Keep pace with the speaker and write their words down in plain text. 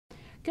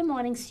Good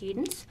morning,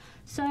 students.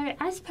 So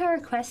as per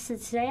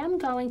requested, today I'm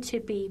going to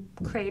be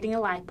creating a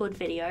whiteboard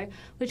video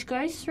which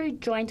goes through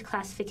joint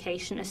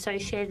classification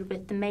associated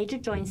with the major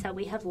joints that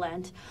we have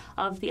learnt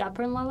of the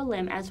upper and lower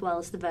limb as well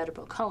as the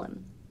vertebral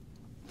column.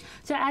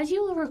 So as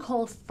you will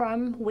recall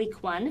from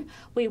week 1,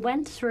 we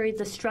went through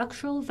the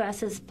structural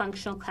versus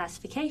functional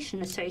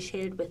classification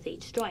associated with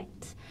each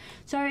joint.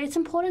 So it's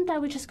important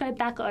that we just go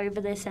back over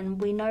this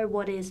and we know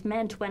what is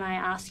meant when I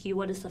ask you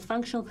what is the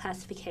functional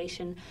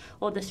classification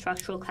or the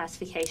structural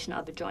classification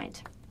of a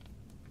joint.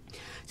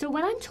 So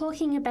when I'm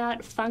talking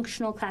about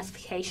functional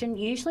classification,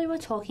 usually we're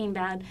talking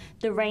about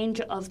the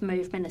range of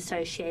movement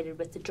associated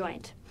with the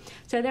joint.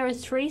 So there are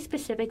 3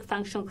 specific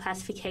functional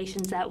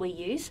classifications that we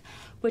use,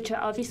 which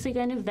are obviously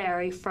going to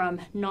vary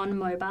from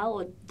non-mobile,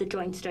 or the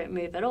joints don't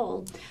move at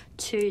all,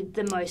 to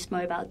the most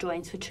mobile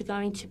joints, which are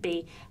going to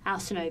be our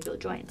synovial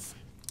joints.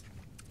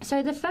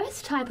 So the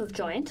first type of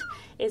joint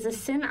is a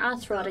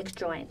synarthrotic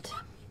joint.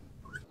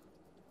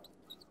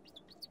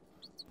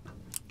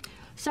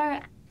 So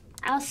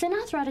our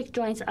synarthrotic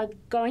joints are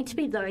going to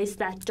be those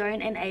that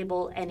don't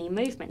enable any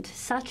movement,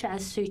 such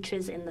as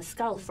sutures in the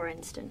skull, for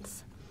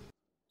instance.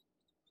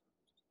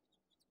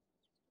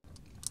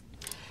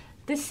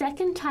 The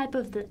second type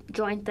of the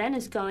joint then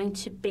is going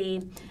to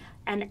be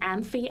an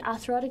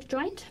amphiarthrotic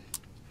joint.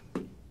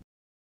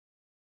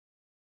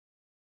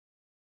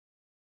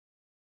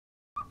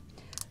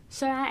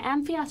 So our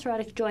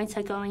amphiarthrotic joints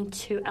are going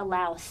to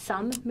allow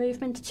some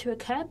movement to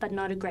occur, but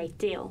not a great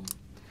deal.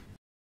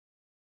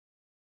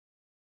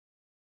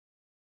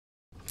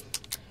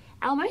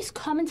 Our most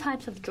common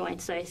types of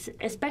joints, though,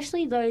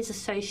 especially those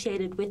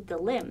associated with the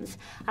limbs,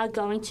 are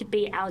going to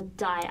be our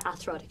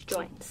diarthrotic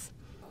joints.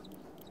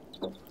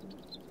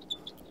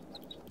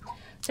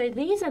 So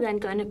these are then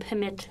going to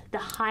permit the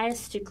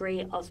highest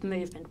degree of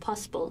movement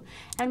possible,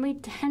 and we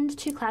tend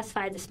to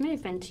classify this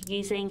movement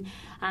using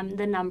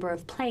the number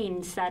of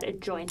planes that a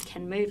joint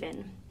can move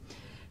in.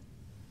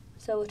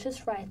 So we'll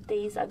just write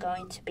these are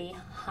going to be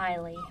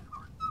highly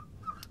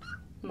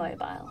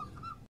mobile.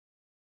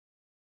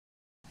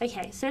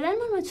 Okay, so then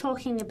when we're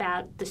talking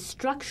about the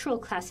structural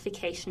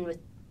classification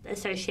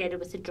associated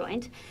with the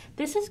joint,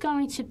 this is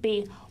going to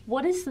be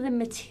what is the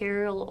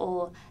material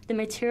or the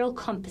material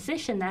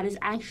composition that is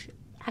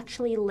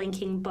actually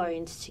linking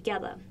bones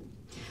together.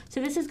 So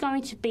this is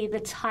going to be the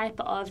type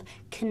of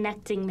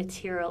connecting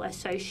material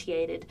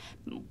associated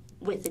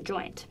with the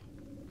joint.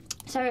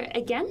 So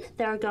again,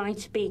 there are going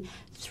to be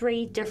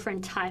 3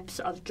 different types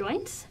of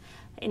joints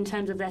in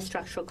terms of their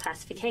structural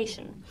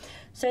classification.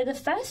 So the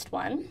first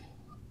one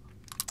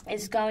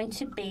is going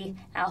to be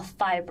our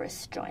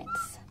fibrous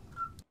joints.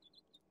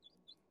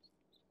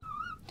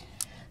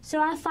 So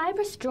our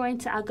fibrous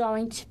joints are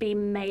going to be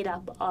made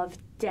up of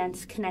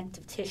dense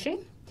connective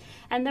tissue,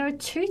 and there are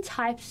 2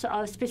 types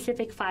of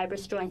specific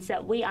fibrous joints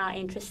that we are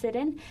interested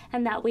in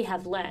and that we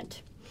have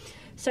learnt.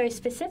 So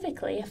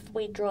specifically, if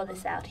we draw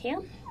this out here,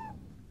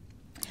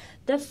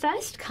 the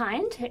first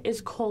kind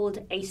is called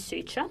a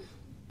suture.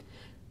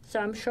 So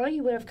I'm sure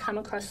you would have come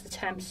across the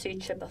term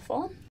suture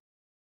before.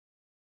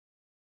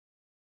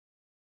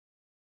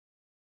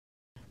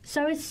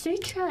 So a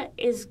suture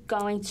is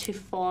going to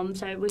form,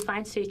 so we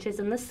find sutures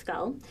in the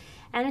skull,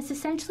 and it's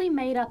essentially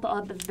made up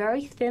of a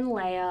very thin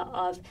layer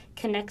of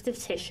connective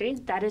tissue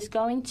that is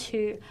going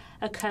to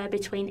occur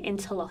between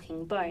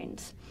interlocking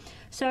bones.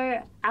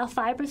 So our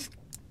fibrous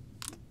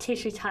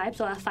tissue types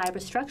or our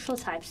fibrous structural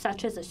types,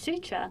 such as a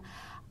suture,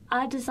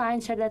 are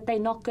designed so that they're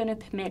not going to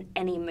permit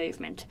any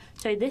movement.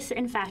 So this,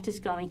 in fact, is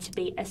going to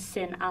be a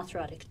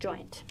synarthrotic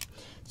joint.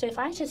 So if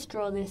I just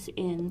draw this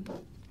in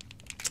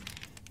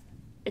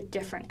a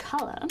different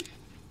color.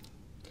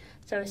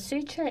 So a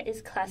suture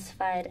is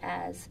classified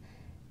as.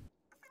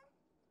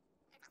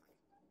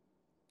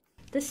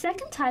 The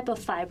second type of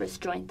fibrous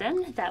joint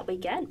then that we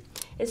get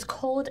is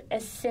called a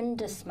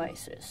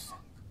syndesmosis.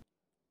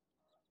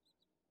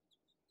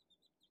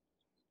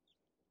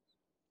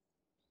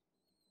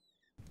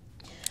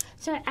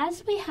 So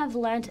as we have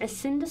learnt, a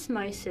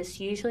syndesmosis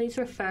usually is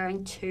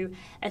referring to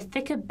a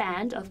thicker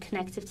band of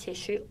connective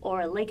tissue or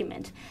a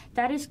ligament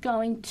that is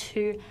going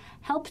to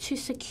help to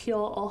secure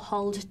or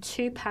hold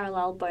 2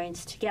 parallel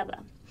bones together.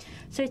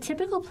 So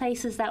typical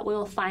places that we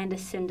will find a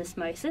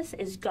syndesmosis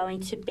is going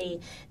to be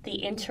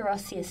the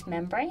interosseous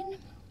membrane,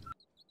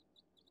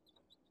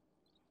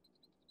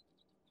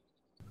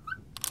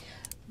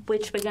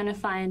 which we're going to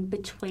find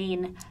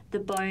between the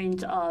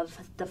bones of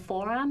the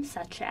forearm,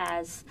 such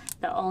as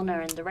the ulna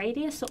and the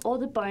radius, or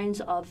the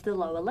bones of the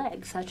lower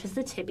leg, such as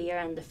the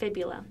tibia and the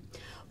fibula.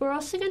 We're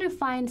also going to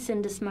find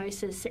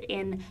syndesmosis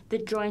in the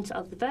joints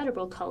of the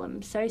vertebral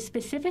column, so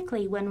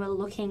specifically when we're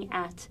looking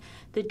at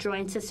the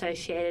joints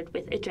associated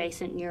with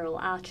adjacent neural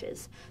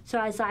arches. So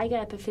our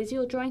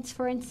zygoepiphyseal joints,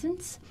 for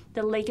instance,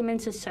 the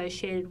ligaments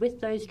associated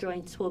with those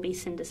joints will be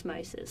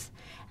syndesmosis,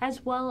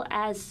 as well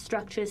as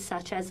structures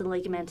such as the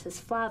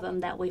ligamentous flavum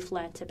that we've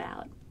learnt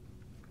about.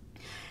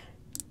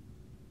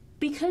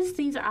 Because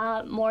these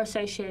are more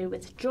associated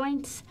with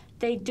joints,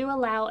 they do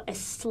allow a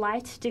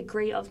slight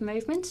degree of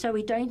movement, so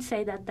we don't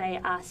say that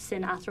they are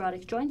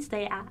synarthrotic joints,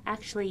 they are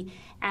actually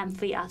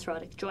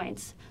amphiarthrotic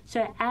joints.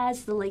 So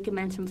as the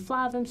ligamentum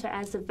flavum, so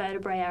as the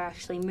vertebrae are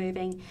actually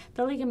moving,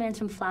 the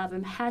ligamentum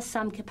flavum has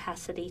some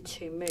capacity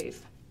to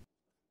move.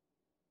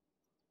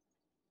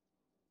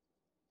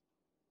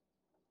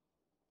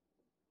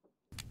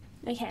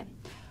 Okay,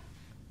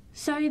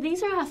 so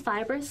these are our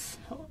fibrous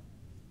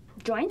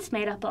joints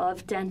made up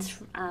of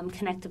dense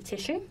connective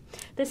tissue.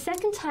 The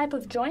second type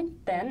of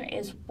joint then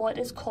is what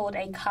is called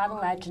a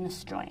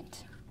cartilaginous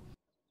joint.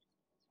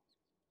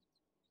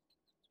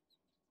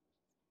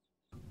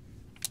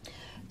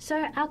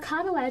 So our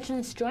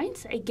cartilaginous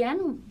joints,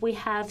 again, we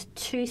have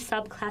two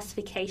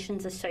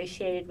subclassifications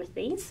associated with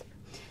these.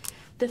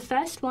 The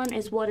first one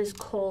is what is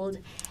called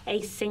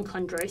a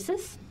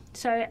synchondrosis.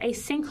 So a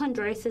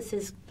synchondrosis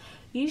is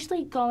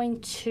usually going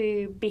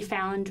to be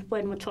found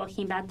when we're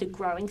talking about the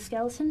growing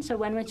skeleton. So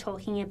when we're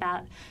talking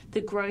about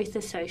the growth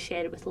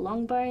associated with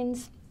long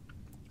bones,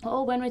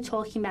 or when we're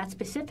talking about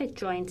specific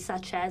joints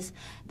such as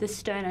the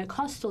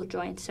sternocostal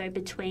joint, so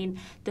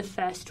between the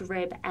first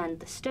rib and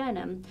the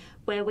sternum,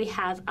 where we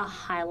have a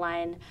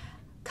hyaline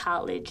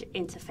cartilage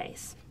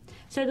interface.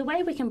 So the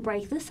way we can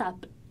break this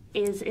up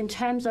is in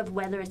terms of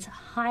whether it's a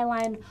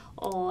hyaline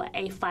or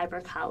a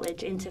fibrocartilage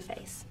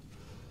interface.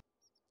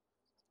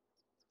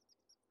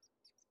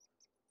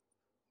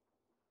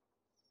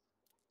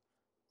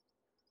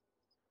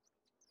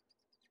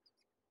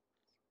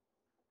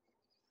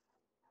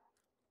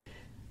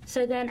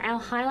 So then our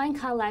hyaline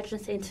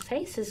cartilaginous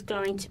interface is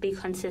going to be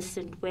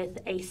consistent with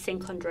a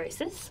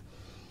synchondrosis.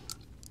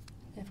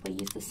 If we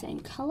use the same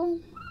color.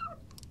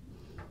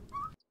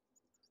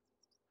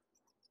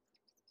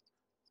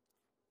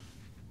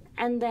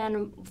 And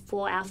then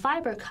for our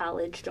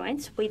fibrocartilage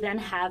joints, we then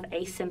have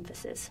a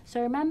symphysis.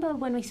 So remember,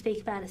 when we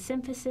speak about a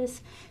symphysis,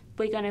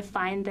 we're going to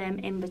find them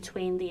in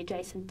between the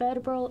adjacent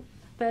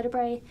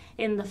vertebrae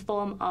in the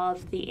form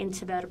of the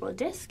intervertebral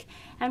disc,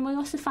 and we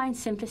also find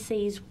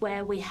symphyses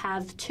where we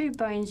have two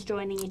bones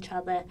joining each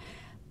other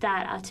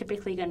that are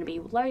typically going to be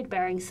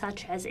load-bearing,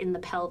 such as in the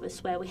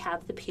pelvis where we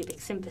have the pubic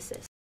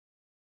symphysis.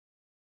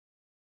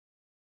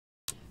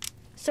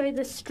 So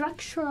the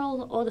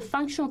structural or the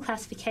functional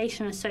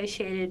classification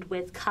associated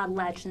with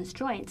cartilaginous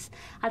joints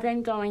are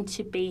then going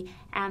to be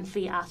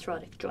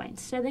amphiarthrotic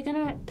joints. So they're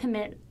going to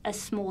permit a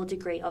small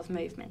degree of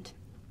movement.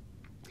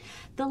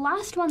 The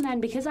last one then,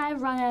 because I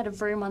have run out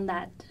of room on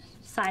that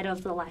side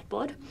of the light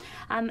board,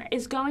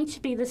 is going to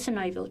be the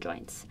synovial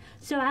joints.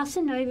 So our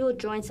synovial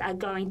joints are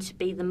going to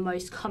be the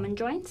most common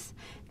joints.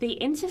 The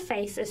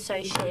interface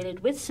associated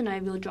with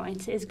synovial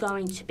joints is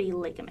going to be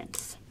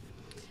ligaments.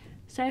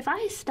 So if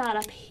I start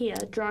up here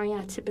drawing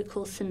our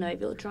typical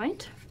synovial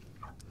joint,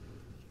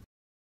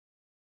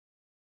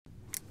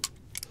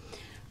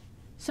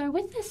 so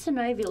with the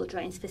synovial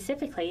joint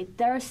specifically,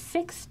 there are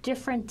 6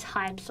 different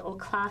types or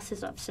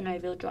classes of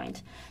synovial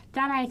joint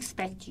that I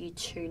expect you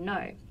to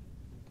know.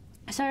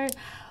 So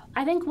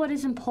I think what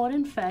is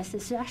important first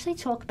is to actually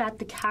talk about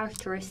the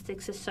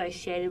characteristics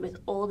associated with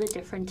all the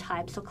different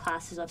types or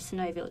classes of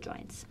synovial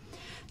joints.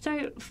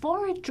 So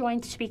for a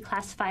joint to be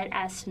classified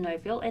as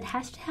synovial, it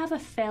has to have a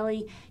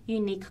fairly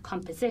unique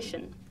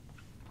composition.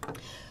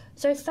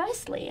 So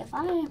firstly,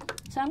 I'm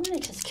going to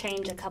just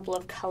change a couple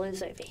of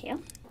colors over here.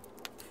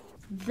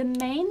 The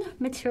main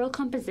material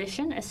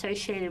composition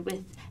associated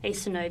with a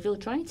synovial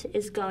joint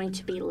is going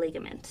to be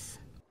ligaments.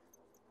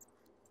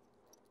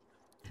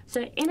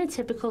 So in a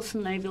typical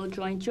synovial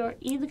joint, you're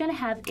either going to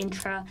have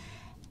intra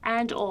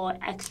and or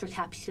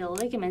extracapsular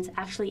ligaments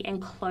actually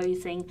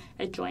enclosing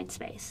a joint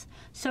space.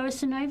 So a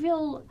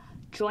synovial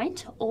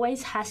joint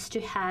always has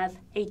to have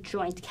a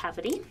joint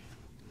cavity.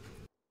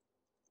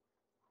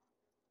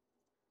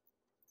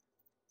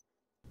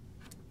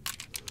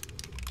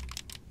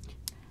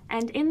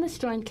 And in this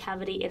joint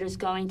cavity, it is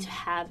going to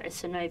have a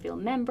synovial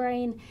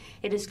membrane.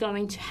 It is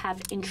going to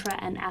have intra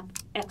and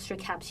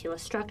extracapsular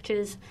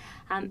structures.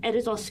 It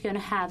is also going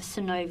to have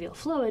synovial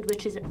fluid,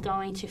 which is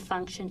going to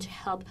function to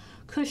help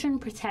cushion,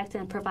 protect,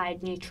 and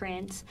provide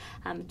nutrients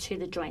to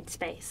the joint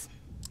space.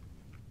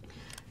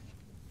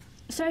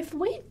 So if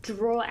we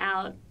draw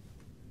out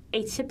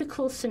a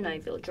typical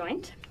synovial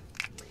joint,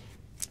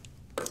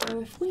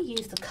 so if we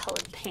use the colour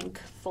pink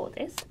for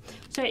this,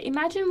 so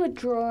imagine we're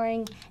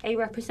drawing a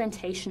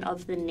representation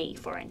of the knee,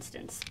 for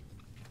instance.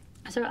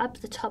 So up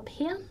the top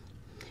here,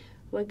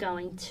 we're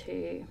going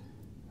to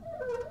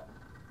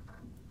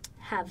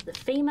have the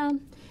femur,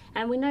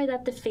 and we know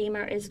that the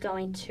femur is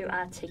going to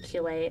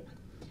articulate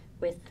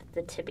with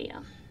the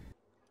tibia.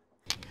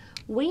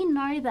 We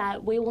know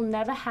that we will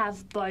never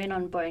have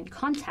bone-on-bone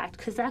contact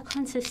because that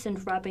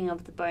consistent rubbing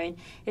of the bone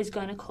is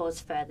going to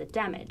cause further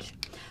damage.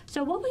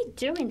 So what we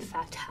do in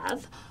fact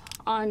have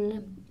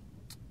on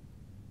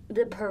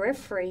the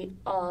periphery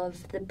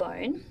of the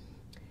bone,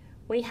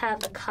 we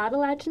have a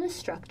cartilaginous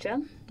structure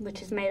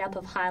which is made up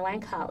of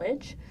hyaline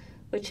cartilage,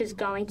 which is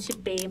going to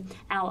be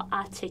our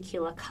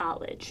articular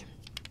cartilage.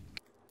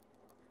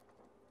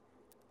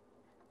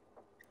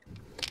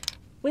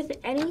 With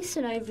any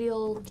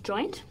synovial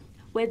joint,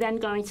 we're then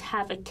going to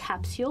have a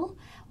capsule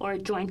or a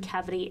joint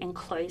cavity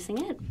enclosing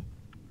it.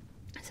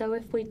 So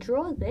if we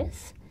draw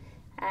this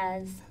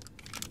as,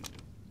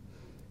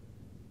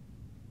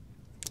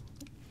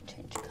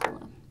 change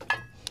colour.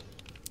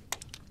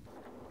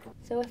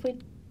 So if we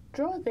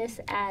draw this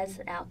as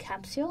our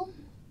capsule,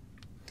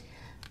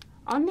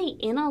 on the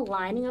inner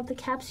lining of the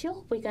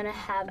capsule, we're going to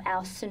have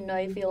our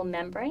synovial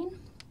membrane.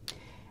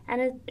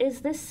 And it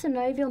is this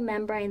synovial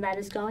membrane that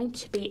is going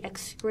to be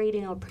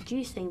excreting or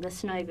producing the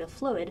synovial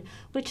fluid,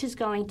 which is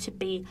going to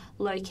be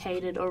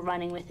located or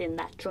running within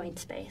that joint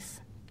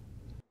space.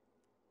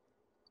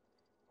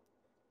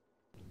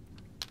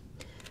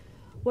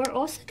 We're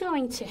also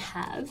going to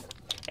have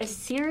a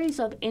series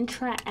of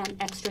intra and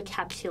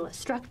extracapsular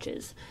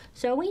structures.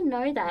 So we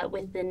know that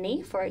with the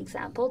knee, for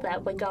example,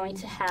 that we're going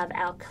to have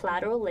our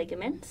collateral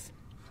ligaments,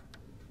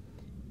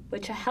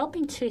 which are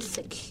helping to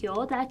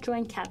secure that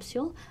joint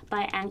capsule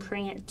by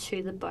anchoring it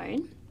to the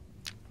bone.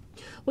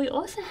 We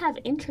also have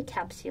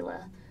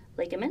intracapsular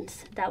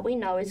ligaments that we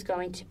know is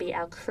going to be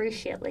our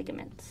cruciate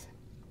ligaments.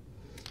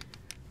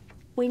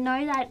 We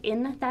know that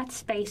in that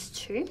space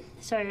too,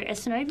 so a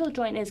synovial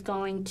joint is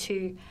going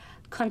to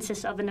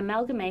consist of an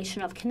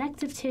amalgamation of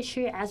connective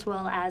tissue as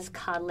well as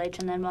cartilage,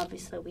 and then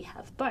obviously we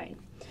have bone.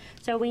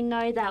 So we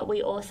know that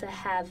we also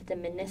have the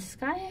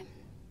menisci,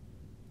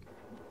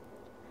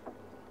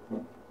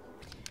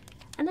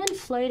 and then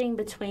floating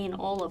between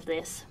all of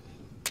this,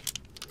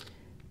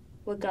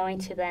 we're going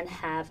to then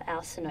have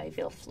our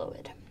synovial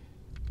fluid.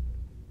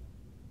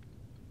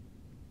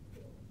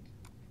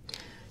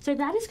 So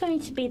that is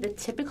going to be the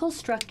typical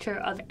structure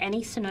of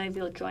any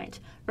synovial joint,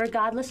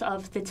 regardless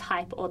of the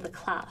type or the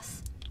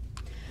class.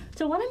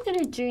 So what I'm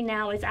going to do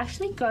now is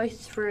actually go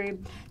through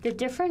the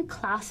different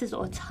classes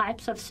or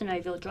types of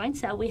synovial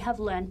joints that we have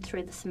learned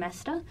through the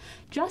semester,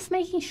 just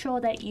making sure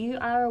that you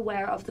are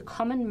aware of the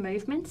common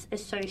movements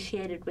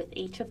associated with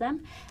each of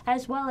them,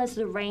 as well as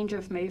the range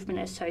of movement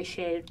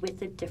associated with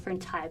the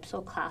different types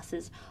or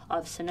classes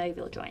of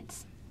synovial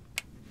joints.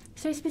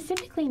 So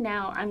specifically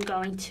now, I'm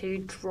going to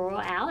draw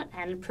out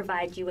and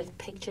provide you with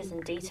pictures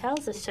and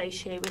details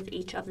associated with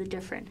each of the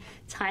different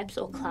types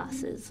or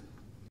classes.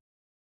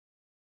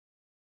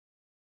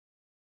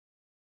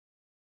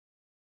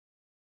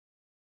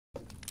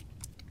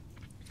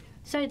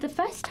 So the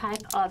first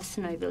type of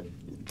synovial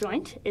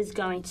joint is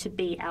going to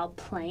be our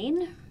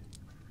plane.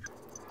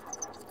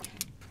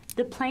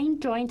 The plane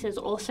joint is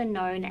also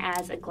known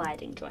as a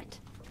gliding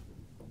joint.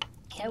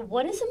 Okay,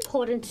 what is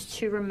important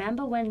to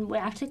remember when we're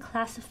actually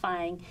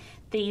classifying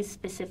these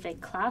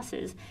specific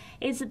classes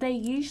is that they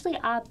usually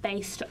are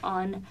based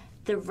on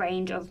the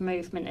range of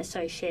movement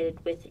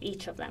associated with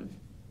each of them.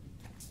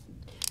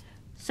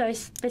 So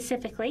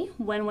specifically,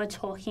 when we're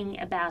talking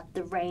about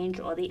the range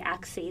or the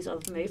axes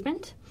of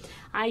movement,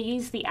 I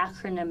use the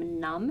acronym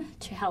NUM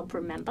to help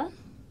remember.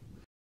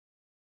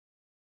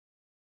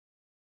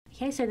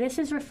 Okay, so this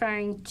is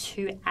referring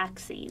to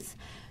axes.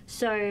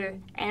 So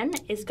N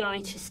is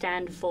going to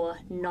stand for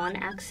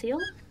non-axial.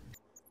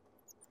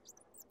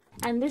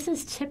 And this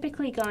is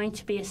typically going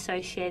to be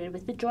associated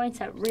with the joints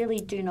that really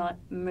do not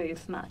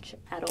move much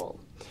at all.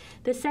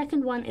 The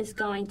second one is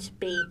going to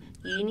be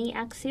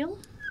uniaxial.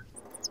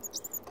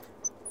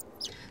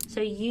 So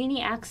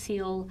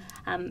uniaxial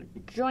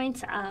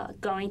joints are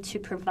going to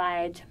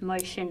provide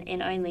motion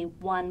in only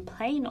one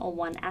plane or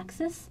one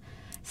axis,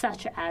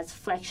 such as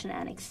flexion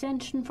and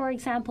extension, for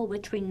example,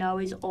 which we know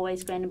is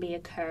always going to be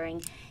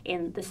occurring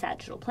in the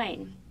sagittal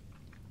plane.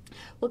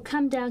 We'll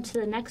come down to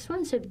the next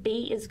one. So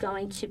B is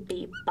going to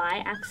be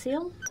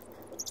biaxial.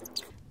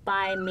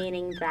 Bi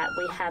meaning that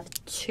we have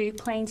two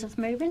planes of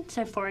movement.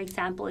 So for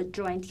example, a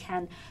joint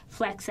can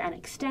flex and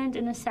extend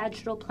in a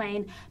sagittal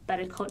plane, but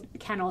it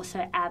can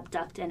also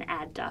abduct and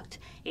adduct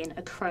in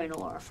a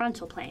coronal or a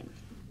frontal plane.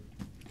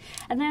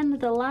 And then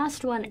the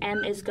last one,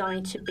 M, is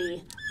going to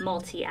be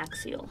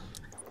multiaxial.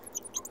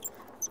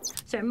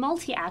 So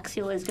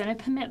multiaxial is going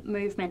to permit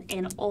movement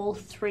in all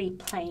three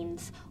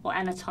planes or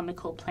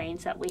anatomical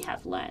planes that we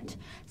have learned,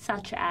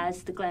 such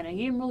as the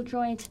glenohumeral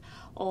joint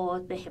or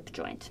the hip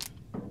joint.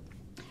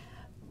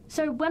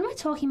 So when we're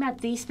talking about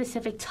these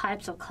specific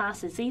types of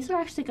classes, these are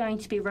actually going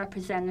to be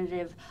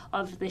representative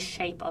of the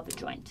shape of a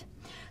joint.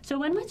 So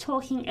when we're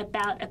talking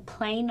about a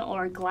plane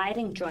or a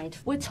gliding joint,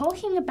 we're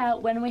talking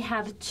about when we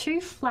have two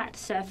flat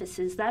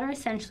surfaces that are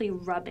essentially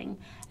rubbing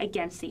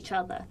against each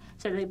other.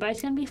 So they're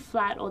both going to be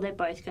flat or they're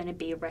both going to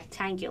be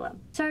rectangular.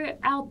 So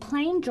our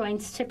plane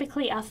joints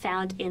typically are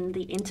found in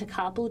the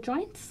intercarpal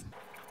joints.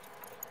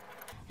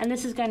 And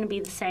this is going to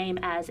be the same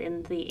as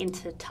in the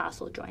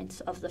intertarsal joints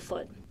of the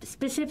foot.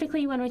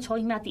 Specifically, when we're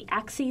talking about the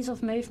axes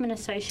of movement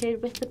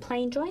associated with the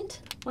plane joint,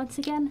 once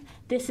again,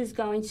 this is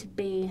going to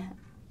be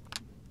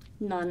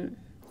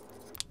non-axial.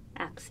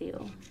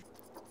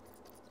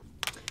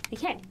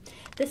 Okay,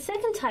 the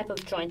second type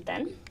of joint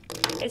then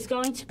is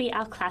going to be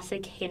our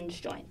classic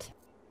hinge joint.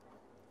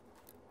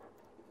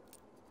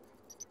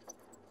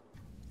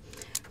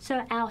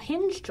 So our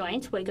hinge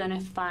joint we're going to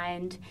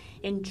find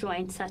in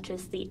joints such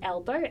as the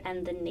elbow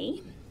and the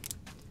knee.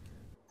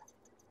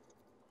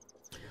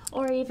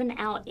 or even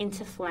our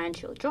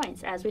interphalangeal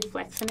joints as we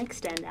flex and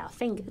extend our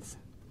fingers.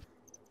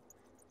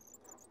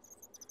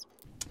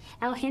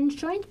 Our hinge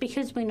joint,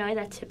 because we know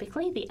that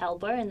typically the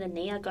elbow and the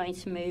knee are going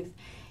to move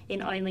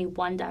in only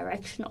one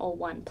direction or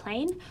one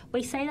plane,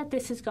 we say that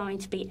this is going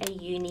to be a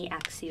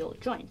uniaxial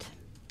joint.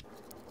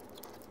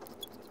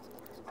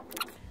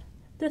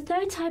 The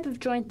third type of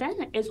joint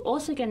then is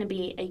also going to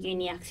be a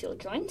uniaxial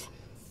joint,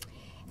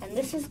 and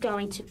this is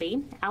going to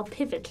be our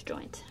pivot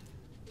joint.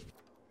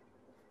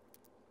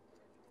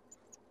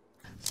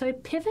 So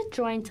pivot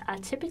joints are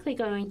typically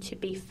going to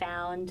be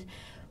found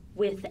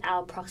with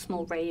our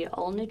proximal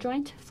radio-ulnar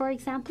joint, for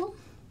example.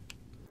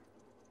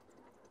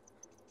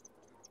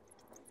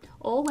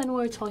 Or when we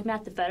were talking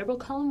about the vertebral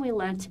column, we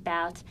learnt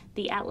about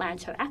the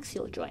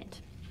atlantoaxial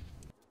joint.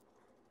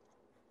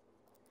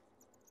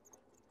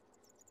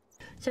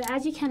 So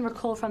as you can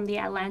recall from the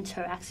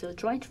atlantoaxial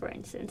joint, for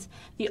instance,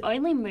 the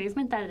only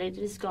movement that it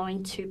is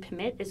going to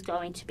permit is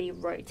going to be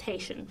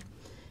rotation.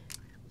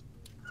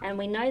 And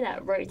we know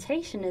that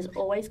rotation is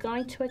always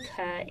going to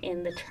occur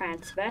in the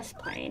transverse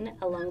plane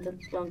along the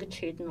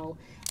longitudinal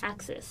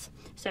axis.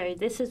 So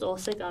this is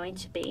also going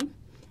to be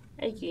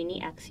a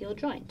uniaxial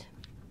joint.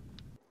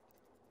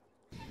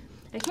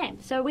 Okay,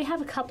 so we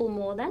have a couple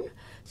more then.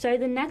 So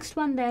the next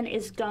one then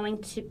is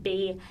going to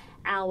be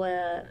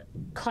our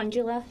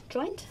condylar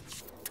joint.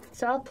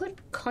 So I'll put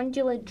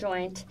condylar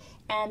joint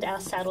and our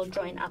saddle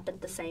joint up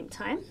at the same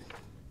time.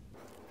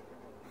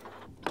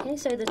 Okay,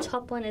 so the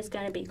top one is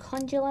going to be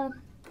condylar,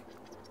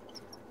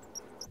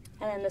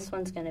 and then this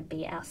one's going to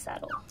be our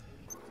saddle.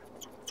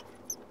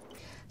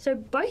 So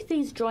both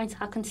these joints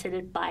are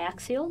considered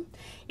biaxial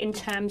in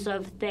terms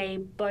of they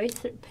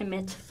both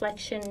permit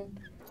flexion,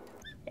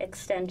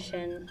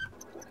 extension,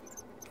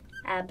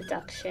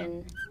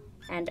 abduction,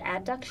 and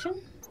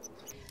adduction.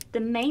 The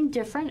main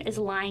difference is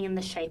lying in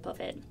the shape of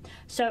it.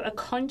 So a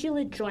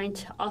condylar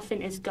joint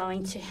often is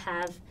going to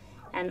have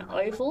an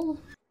oval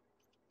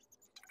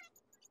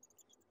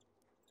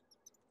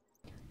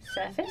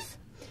surface.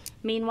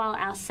 Meanwhile,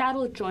 our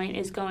saddle joint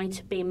is going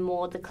to be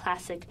more the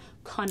classic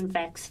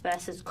convex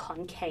versus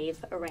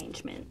concave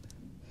arrangement.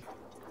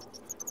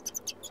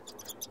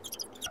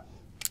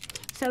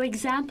 So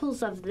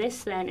examples of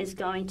this then is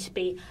going to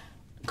be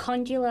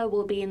condylar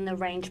will be in the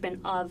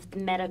arrangement of the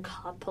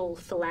metacarpal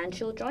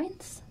phalangeal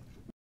joints.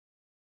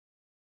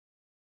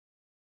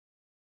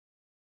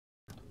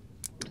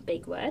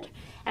 Big word.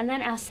 And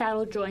then our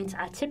saddle joints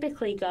are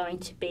typically going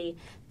to be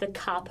the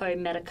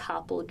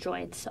carpo-metacarpal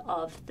joints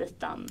of the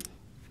thumb.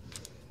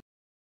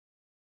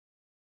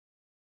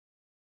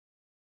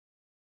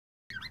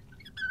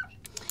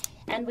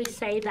 And we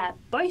say that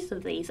both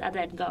of these are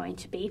then going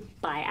to be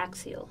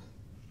biaxial.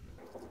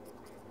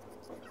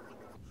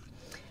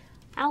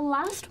 Our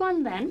last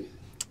one then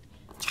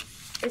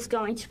is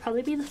going to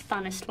probably be the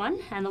funnest one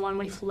and the one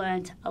we've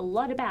learned a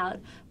lot about,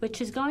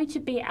 which is going to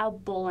be our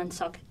ball and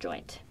socket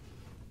joint.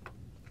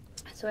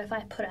 So if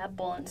I put our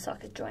ball and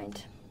socket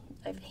joint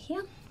over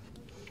here.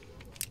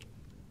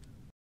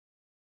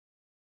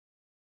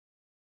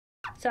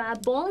 So our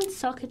ball and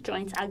socket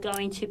joints are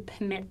going to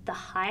permit the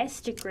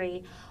highest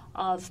degree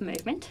of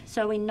movement.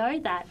 So we know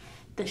that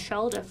the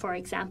shoulder, for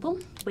example,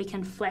 we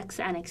can flex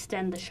and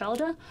extend the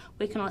shoulder.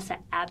 We can also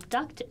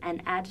abduct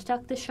and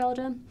adduct the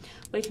shoulder.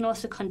 We can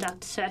also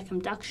conduct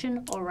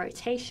circumduction or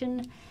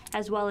rotation,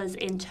 as well as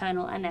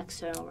internal and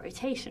external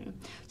rotation.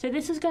 So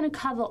this is going to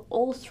cover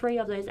all three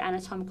of those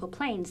anatomical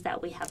planes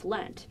that we have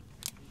learned.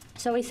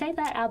 So we say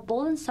that our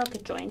ball and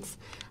socket joints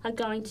are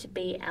going to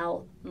be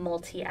our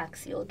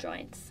multi-axial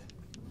joints.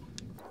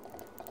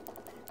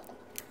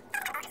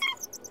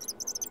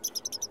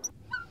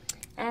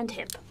 And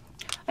hip.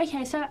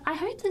 Okay, so I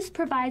hope this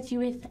provides you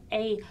with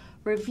a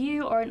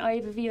review or an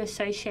overview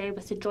associated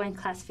with the joint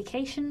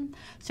classification.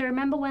 So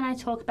remember when I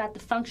talk about the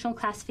functional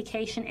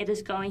classification, it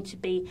is going to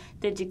be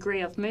the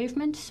degree of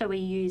movement. So we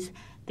use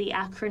the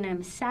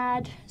acronym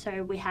SAD.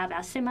 So we have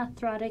our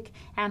symarthrotic,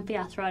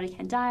 amphiarthrotic,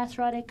 and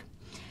diarthrotic.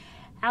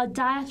 Our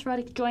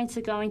diarthrotic joints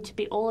are going to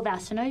be all of our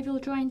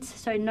synovial joints.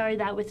 So know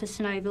that with the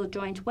synovial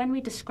joint, when we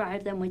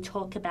describe them, we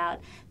talk about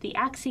the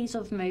axes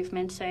of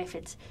movement. So if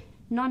it's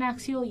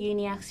non-axial,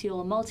 uniaxial,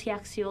 or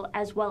multi-axial,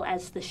 as well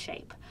as the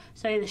shape.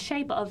 So the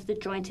shape of the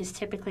joint is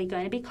typically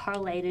going to be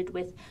correlated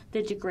with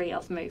the degree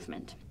of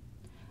movement.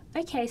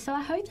 Okay, so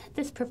I hope that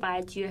this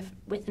provides you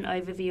with an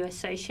overview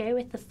associated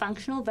with the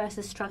functional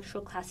versus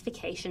structural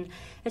classification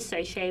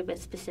associated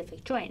with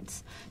specific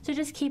joints. So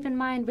just keep in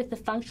mind with the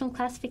functional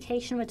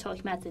classification, we're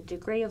talking about the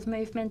degree of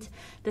movement.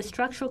 The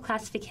structural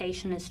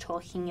classification is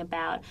talking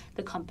about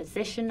the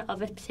composition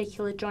of a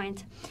particular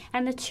joint,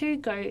 and the two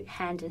go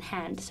hand in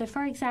hand. So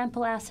for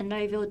example, our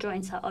synovial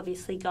joints are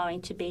obviously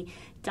going to be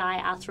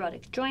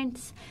diarthrotic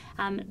joints.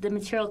 The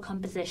material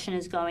composition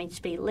is going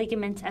to be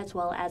ligaments as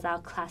well as our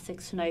classic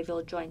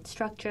synovial joint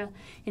structure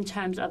in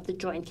terms of the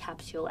joint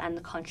capsule and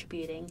the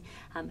contributing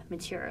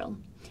material.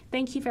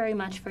 Thank you very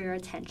much for your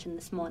attention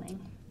this morning.